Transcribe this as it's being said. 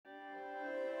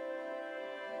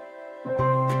Hey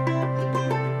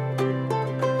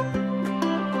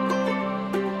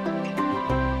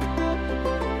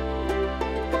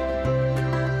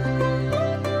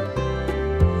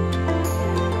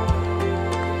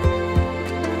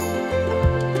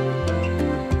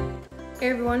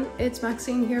everyone, it's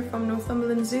Maxine here from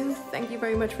Northumberland Zoo. Thank you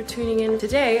very much for tuning in.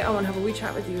 Today I want to have a wee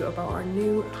chat with you about our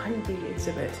new honeybee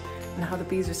exhibit and how the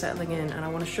bees are settling in, and I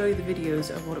want to show you the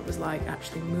videos of what it was like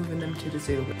actually moving them to the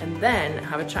zoo, and then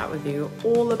have a chat with you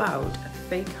all about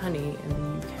fake honey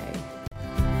in the UK.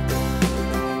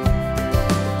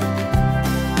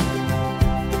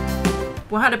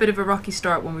 We had a bit of a rocky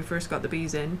start when we first got the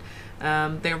bees in.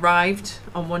 They arrived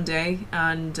on one day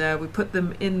and we put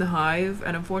them in the hive,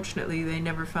 and unfortunately they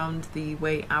never found the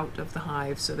way out of the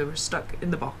hive, so they were stuck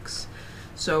in the box.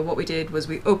 So what we did was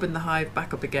we opened the hive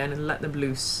back up again and let them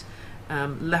loose,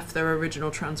 left their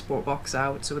original transport box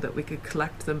out so that we could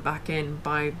collect them back in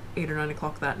by 8 or 9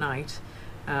 o'clock that night,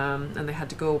 and they had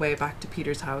to go away back to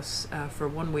Peter's house for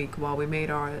 1 week while we made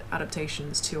our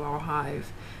adaptations to our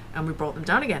hive, and we brought them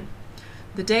down again.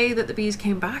 The day that the bees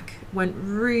came back went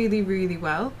really, really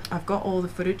well. I've got all the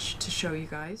footage to show you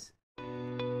guys.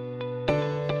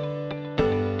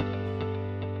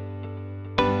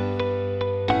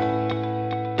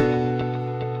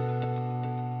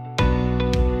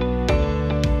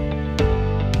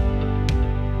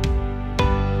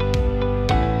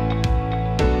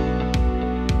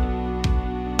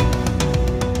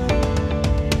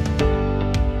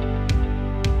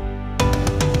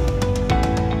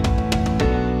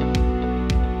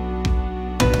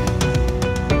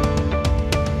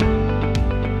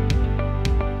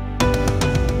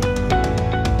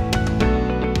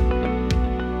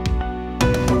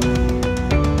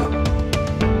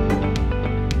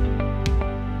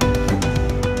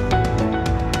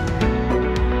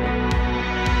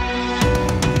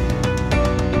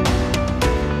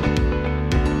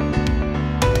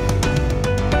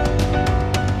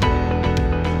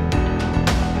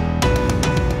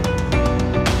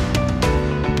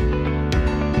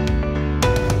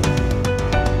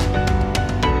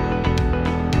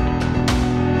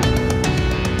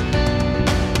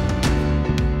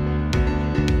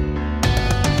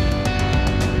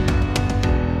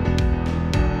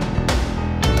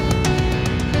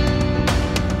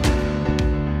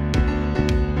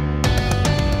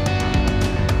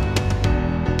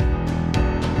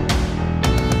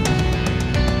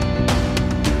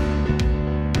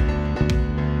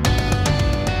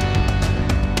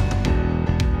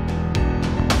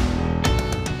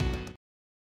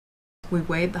 We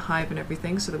weighed the hive and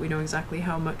everything so that we know exactly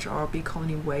how much our bee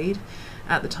colony weighed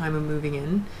at the time of moving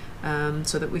in,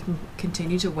 so that we can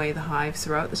continue to weigh the hive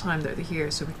throughout the time that they're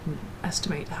here, so we can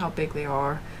estimate how big they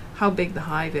are, how big the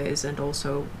hive is, and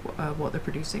also what they're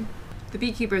producing. The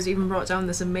beekeepers even brought down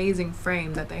this amazing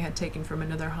frame that they had taken from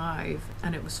another hive,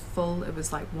 and it was full. It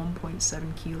was like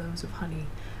 1.7 kilos of honey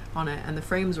on it, and the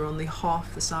frames were only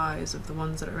half the size of the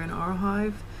ones that are in our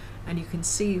hive, and you can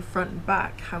see front and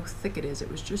back how thick it is. It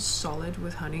was just solid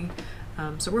with honey.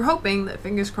 So we're hoping that,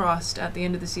 fingers crossed, at the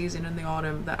end of the season in the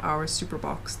autumn, that our super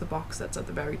box, the box that's at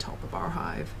the very top of our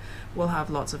hive, will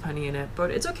have lots of honey in it. But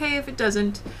it's okay if it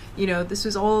doesn't. You know, this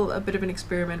is all a bit of an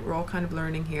experiment. We're all kind of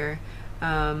learning here.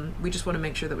 We just want to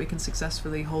make sure that we can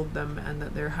successfully hold them and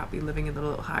that they're happy living in the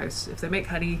little house. If they make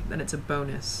honey, then it's a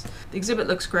bonus. The exhibit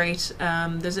looks great.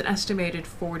 There's an estimated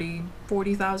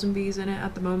 40,000 bees in it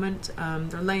at the moment.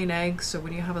 They're laying eggs, so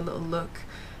when you have a little look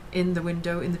in the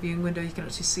window, in the viewing window, you can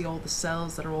actually see all the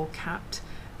cells that are all capped.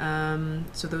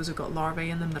 So those have got larvae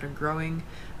in them that are growing.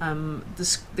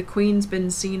 The queen's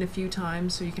been seen a few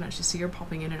times, so you can actually see her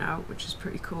popping in and out, which is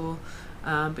pretty cool.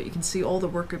 But you can see all the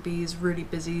worker bees really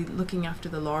busy looking after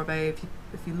the larvae.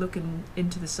 If you look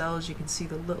into the cells, you can see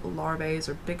the little larvae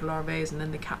or big larvae, and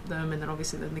then they cap them, and then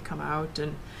obviously then they come out,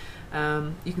 and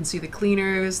you can see the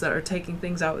cleaners that are taking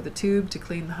things out of the tube to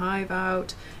clean the hive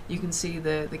out. You can see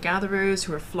the gatherers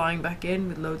who are flying back in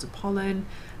with loads of pollen.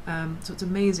 So it's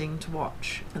amazing to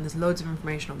watch, and there's loads of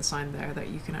information on the sign there that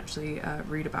you can actually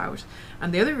read about.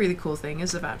 And the other really cool thing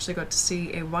is I've actually got to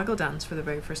see a waggle dance for the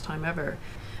very first time ever.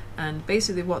 And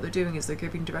basically what they're doing is they're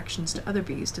giving directions to other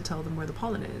bees to tell them where the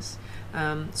pollen is.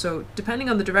 So depending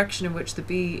on the direction in which the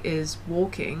bee is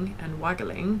walking and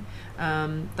waggling,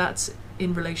 that's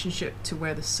in relationship to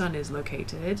where the sun is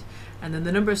located, and then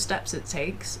the number of steps it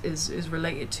takes is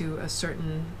related to a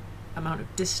certain amount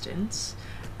of distance.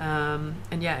 And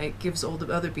yeah, it gives all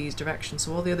the other bees direction,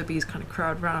 so all the other bees kind of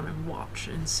crowd around and watch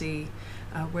and see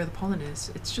where the pollen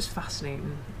is. It's just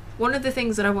fascinating. One of the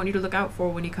things that I want you to look out for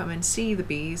when you come and see the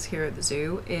bees here at the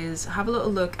zoo is have a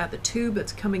little look at the tube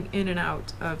that's coming in and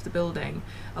out of the building.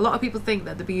 A lot of people think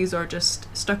that the bees are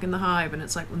just stuck in the hive, and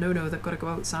it's like, well, no, they've got to go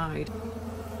outside.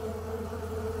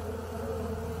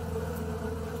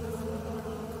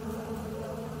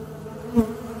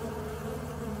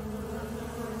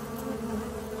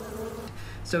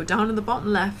 So down in the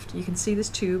bottom left, you can see this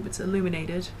tube, it's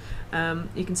illuminated.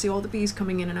 You can see all the bees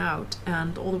coming in and out,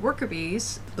 and all the worker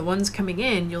bees, the ones coming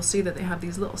in, you'll see that they have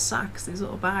these little sacks, these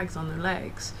little bags on their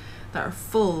legs that are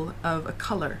full of a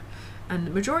colour. And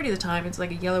the majority of the time it's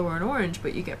like a yellow or an orange,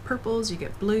 but you get purples, you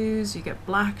get blues, you get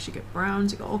blacks, you get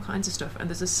browns, you get all kinds of stuff. And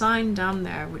there's a sign down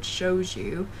there which shows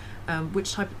you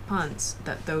which type of plants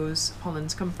that those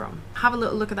pollens come from. Have a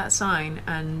little look at that sign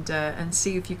and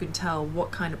see if you can tell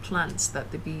what kind of plants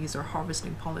that the bees are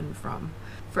harvesting pollen from.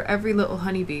 For every little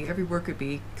honeybee, every worker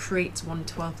bee creates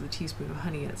 1/12 of a teaspoon of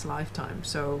honey in its lifetime.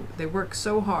 So they work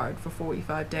so hard for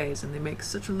 45 days and they make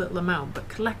such a little amount, but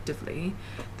collectively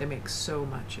they make so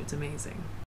much. It's amazing.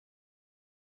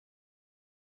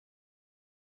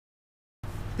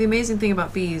 The amazing thing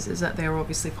about bees is that they are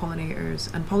obviously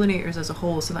pollinators, and pollinators as a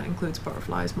whole, so that includes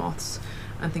butterflies, moths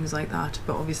and things like that,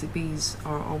 but obviously bees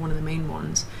are one of the main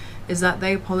ones, is that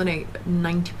they pollinate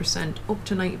 90%, up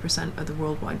to 90% of the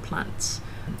worldwide plants.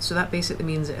 So that basically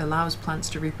means it allows plants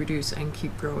to reproduce and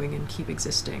keep growing and keep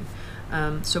existing.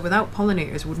 So without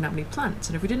pollinators, we wouldn't have any plants,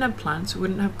 and if we didn't have plants, we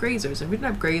wouldn't have grazers, and if we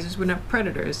didn't have grazers, we wouldn't have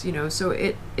predators, you know, so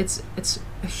it's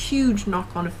a huge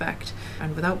knock-on effect,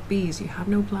 and without bees, you have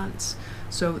no plants.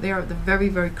 So they are at the very,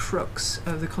 very crux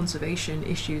of the conservation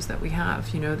issues that we have.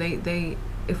 You know,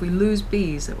 if we lose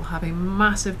bees, it will have a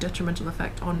massive detrimental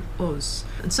effect on us.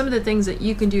 And some of the things that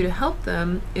you can do to help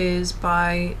them is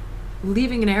by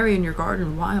leaving an area in your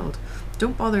garden wild.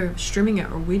 Don't bother trimming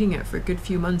it or weeding it for a good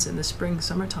few months in the spring,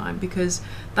 summertime, because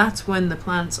that's when the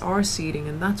plants are seeding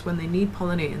and that's when they need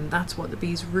pollinate, and that's what the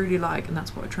bees really like, and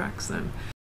that's what attracts them.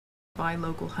 Buy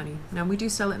local honey. Now we do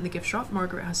sell it in the gift shop.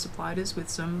 Margaret has supplied us with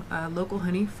some local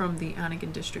honey from the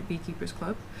Anagan District Beekeepers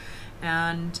Club,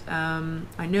 and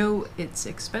I know it's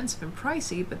expensive and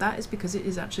pricey, but that is because it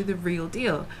is actually the real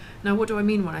deal. Now what do I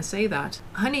mean when I say that?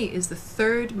 Honey is the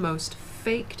third most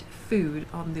faked food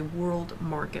on the world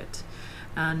market,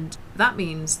 and that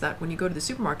means that when you go to the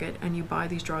supermarket and you buy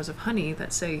these jars of honey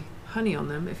that say honey on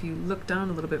them, if you look down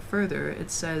a little bit further,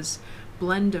 it says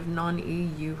blend of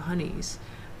non-EU honeys.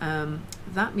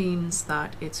 That means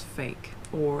that it's fake,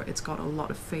 or it's got a lot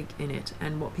of fake in it,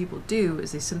 and what people do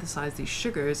is they synthesize these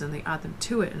sugars and they add them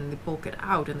to it and they bulk it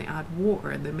out and they add water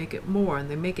and they make it more and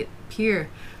they make it appear,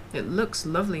 it looks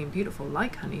lovely and beautiful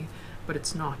like honey, but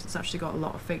it's not. It's actually got a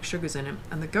lot of fake sugars in it,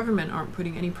 and the government aren't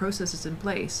putting any processes in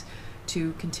place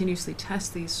to continuously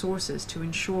test these sources to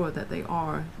ensure that they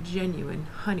are genuine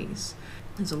honeys.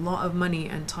 There's a lot of money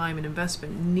and time and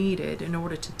investment needed in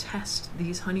order to test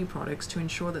these honey products to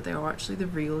ensure that they are actually the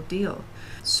real deal.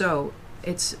 So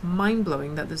it's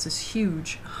mind-blowing that there's this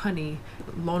huge honey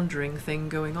laundering thing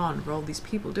going on for all these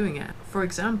people doing it. For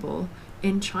example,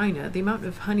 in China, the amount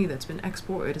of honey that's been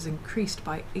exported has increased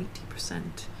by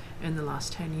 80% in the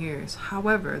last 10 years.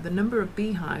 However, the number of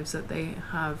beehives that they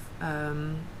have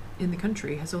in the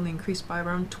country has only increased by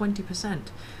around 20%.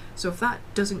 So if that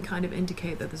doesn't kind of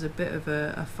indicate that there's a bit of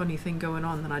a funny thing going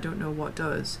on, then I don't know what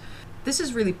does. This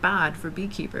is really bad for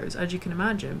beekeepers, as you can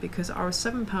imagine, because our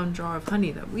 £7 jar of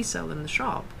honey that we sell in the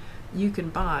shop, you can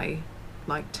buy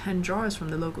like 10 jars from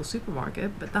the local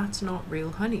supermarket, but that's not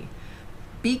real honey.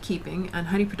 Beekeeping and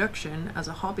honey production as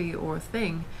a hobby or a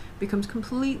thing becomes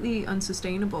completely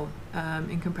unsustainable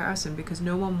in comparison, because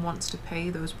no one wants to pay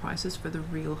those prices for the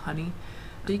real honey.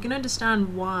 So you can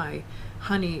understand why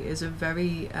honey is a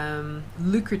very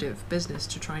lucrative business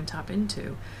to try and tap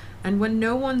into. And when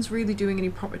no one's really doing any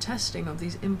proper testing of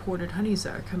these imported honeys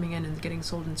that are coming in and getting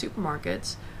sold in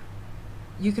supermarkets,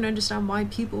 you can understand why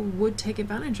people would take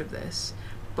advantage of this.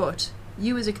 But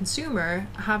you as a consumer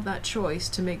have that choice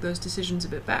to make those decisions a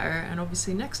bit better, and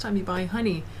obviously next time you buy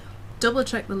honey, double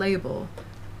check the label,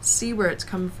 see where it's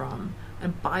come from,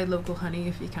 and buy local honey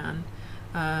if you can.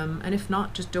 And if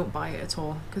not, just don't buy it at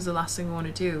all, because the last thing we want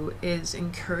to do is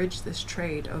encourage this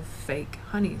trade of fake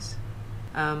honeys.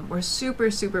 We're super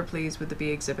pleased with the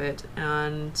bee exhibit,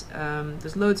 and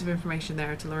there's loads of information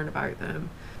there to learn about them,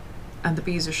 and the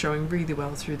bees are showing really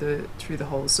well through the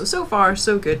holes. So far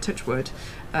so good, touch wood.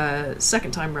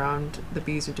 Second time round, the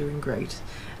bees are doing great.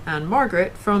 And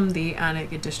Margaret from the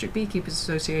Anagan District Beekeepers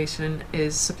Association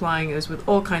is supplying us with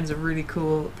all kinds of really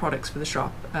cool products for the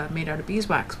shop, made out of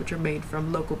beeswax, which are made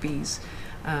from local bees.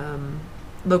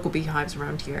 local beehives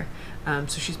around here.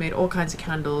 So she's made all kinds of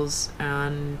candles,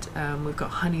 and we've got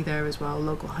honey there as well,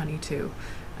 local honey too,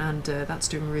 and that's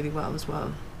doing really well as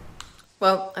well.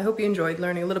 Well, I hope you enjoyed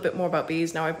learning a little bit more about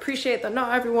bees. Now, I appreciate that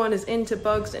not everyone is into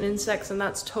bugs and insects, and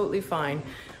that's totally fine.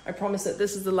 I promise that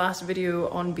this is the last video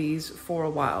on bees for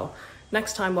a while.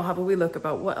 Next time we'll have a wee look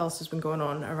about what else has been going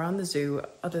on around the zoo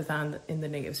other than in the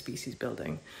native species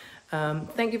building.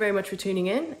 Thank you very much for tuning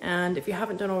in, and if you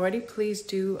haven't done already, please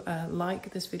do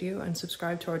like this video and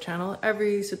subscribe to our channel.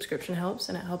 Every subscription helps,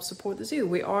 and it helps support the zoo.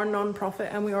 We are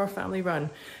non-profit and we are family run,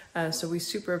 so we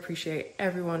super appreciate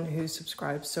everyone who's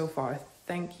subscribed so far.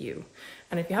 Thank you.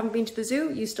 And if you haven't been to the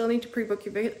zoo, you still need to pre-book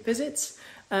your visits.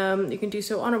 You can do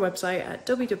so on our website at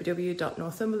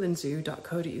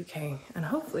www.northumberlandzoo.co.uk, and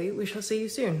hopefully we shall see you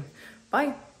soon.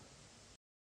 Bye.